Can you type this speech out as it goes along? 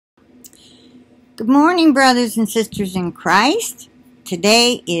Good morning, brothers and sisters in Christ.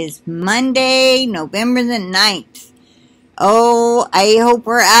 Today is Monday, November the 9th. Oh, I hope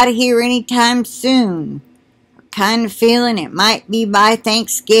we're out of here anytime soon. I'm kind of feeling it might be by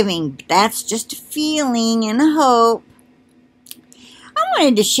Thanksgiving, but that's just a feeling and a hope. I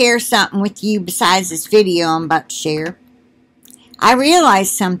wanted to share something with you besides this video I'm about to share. I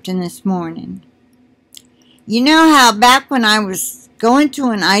realized something this morning. You know how back when I was going to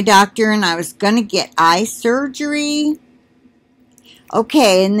an eye doctor and I was going to get eye surgery?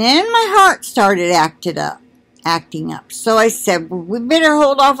 Okay, and then my heart started acting up. So I said, well, we better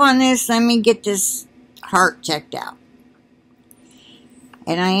hold off on this. Let me get this heart checked out.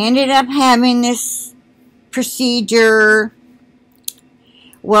 And I ended up having this procedure.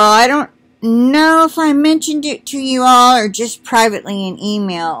 Well, I don't know if I mentioned it to you all or just privately in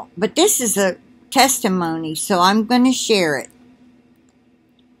email, but this is a testimony, so I'm going to share it.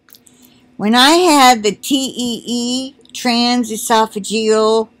 When I had the TEE,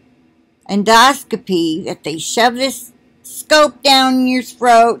 transesophageal endoscopy, that they shove this scope down your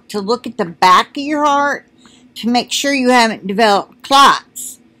throat to look at the back of your heart to make sure you haven't developed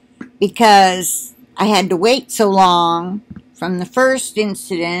clots, because I had to wait so long from the first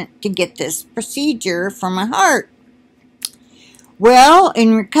incident to get this procedure for my heart. Well,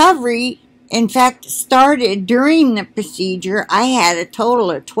 in recovery, in fact, it started during the procedure. I had a total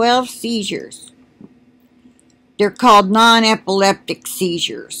of 12 seizures. They're called non-epileptic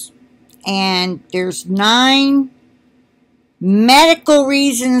seizures. And there's 9 medical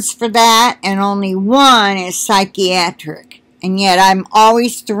reasons for that, and only 1 is psychiatric. And yet I'm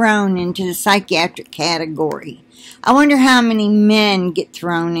always thrown into the psychiatric category. I wonder how many men get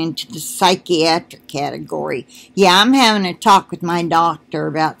thrown into the psychiatric category. Yeah, I'm having a talk with my doctor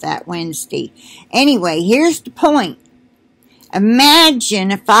about that Wednesday. Anyway, here's the point.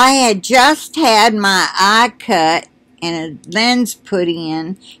 Imagine if I had just had my eye cut and a lens put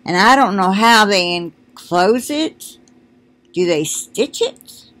in, and I don't know how they enclose it. Do they stitch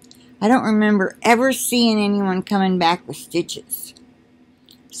it? I don't remember ever seeing anyone coming back with stitches.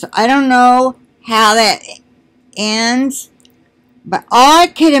 So I don't know how that ends, but all I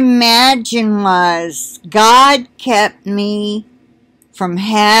could imagine was God kept me from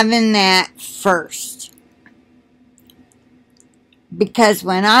having that first. Because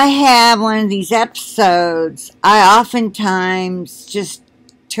when I have one of these episodes, I oftentimes just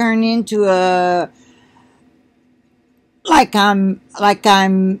turn into like I'm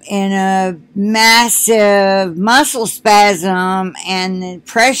in a massive muscle spasm, and the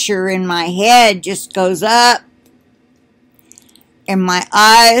pressure in my head just goes up. And my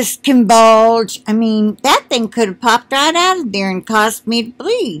eyes can bulge. I mean, that thing could have popped right out of there and caused me to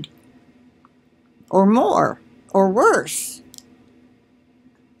bleed. Or more. Or worse.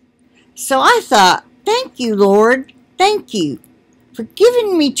 So I thought, thank you, Lord. Thank you for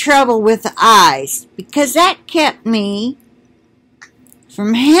giving me trouble with the eyes. Because that kept me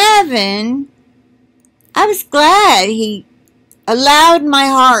from having... I was glad He allowed my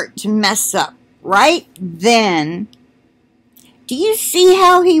heart to mess up right then. Do you see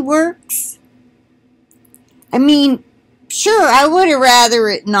how He works? I mean, sure, I would have rather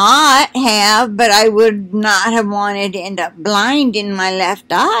it not have, but I would not have wanted to end up blind in my left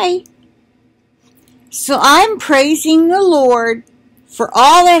eye. So I'm praising the Lord for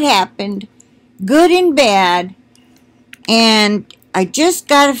all that happened, good and bad, and I just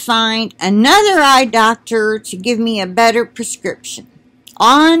got to find another eye doctor to give me a better prescription.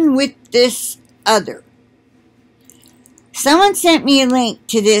 On with this other. Someone sent me a link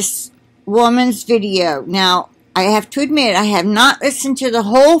to this woman's video. Now, I have to admit, I have not listened to the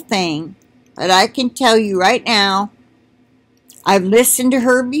whole thing, but I can tell you right now, I've listened to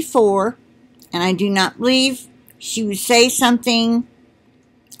her before, and I do not believe she would say something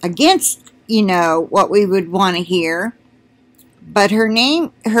against, what we would want to hear. But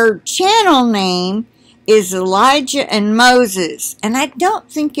her channel name is Elijah and Moses, and I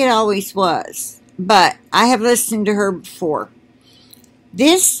don't think it always was. But I have listened to her before.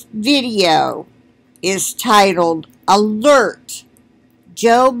 This video is titled Alert,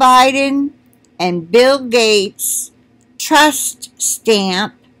 Joe Biden and Bill Gates Trust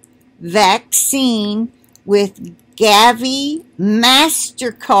Stamp Vaccine with GAVI,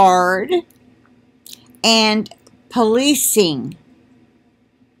 MASTERCARD, and policing.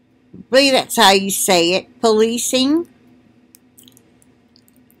 I believe that's how you say it, policing.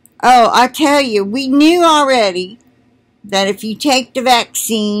 Oh, I tell you, we knew already that if you take the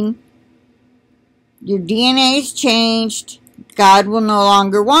vaccine, your DNA is changed. God will no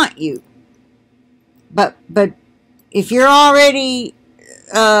longer want you. But if you're already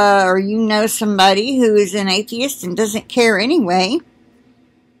or you know somebody who is an atheist and doesn't care anyway,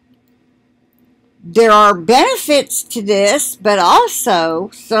 there are benefits to this, but also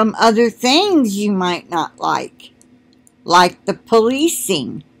some other things you might not like the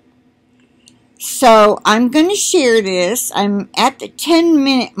policing. So I'm going to share this. I'm at the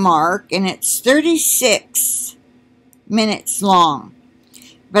 10-minute mark, and it's 36 minutes long.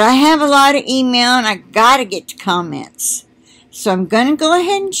 But I have a lot of email, and I got to get to comments. So I'm going to go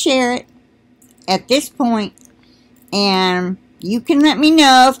ahead and share it at this point, and you can let me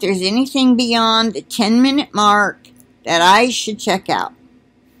know if there's anything beyond the 10-minute mark that I should check out.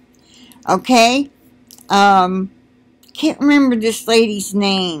 Okay? Can't remember this lady's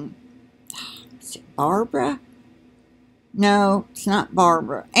name. Is it Barbara? No, it's not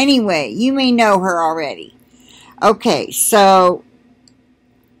Barbara. Anyway, you may know her already. Okay, so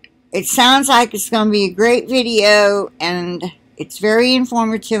it sounds like it's going to be a great video, and it's very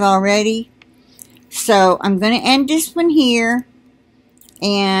informative already. So I'm going to end this one here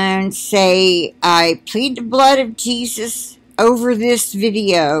and say I plead the blood of Jesus over this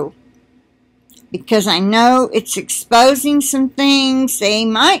video, because I know it's exposing some things they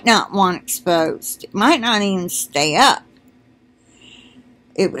might not want exposed. It might not even stay up.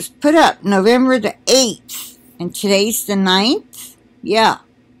 It was put up November the 8th, and today's the 9th. Yeah.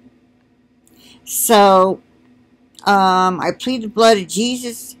 So, I plead the blood of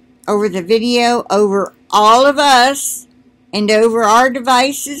Jesus over the video, over all of us, and over our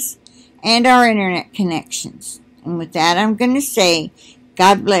devices and our internet connections. And with that, I'm going to say,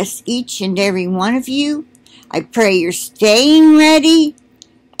 God bless each and every one of you. I pray you're staying ready,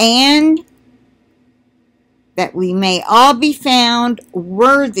 and that we may all be found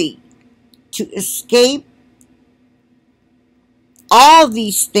worthy to escape all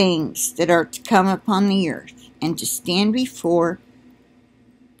these things that are to come upon the earth, and to stand before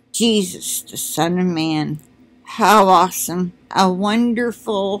Jesus, the Son of Man. How awesome. How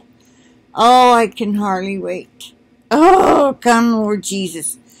wonderful. Oh, I can hardly wait. Oh, come, Lord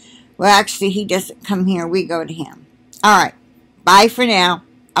Jesus. Well, actually, he doesn't come here. We go to him. All right. Bye for now.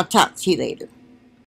 I'll talk to you later.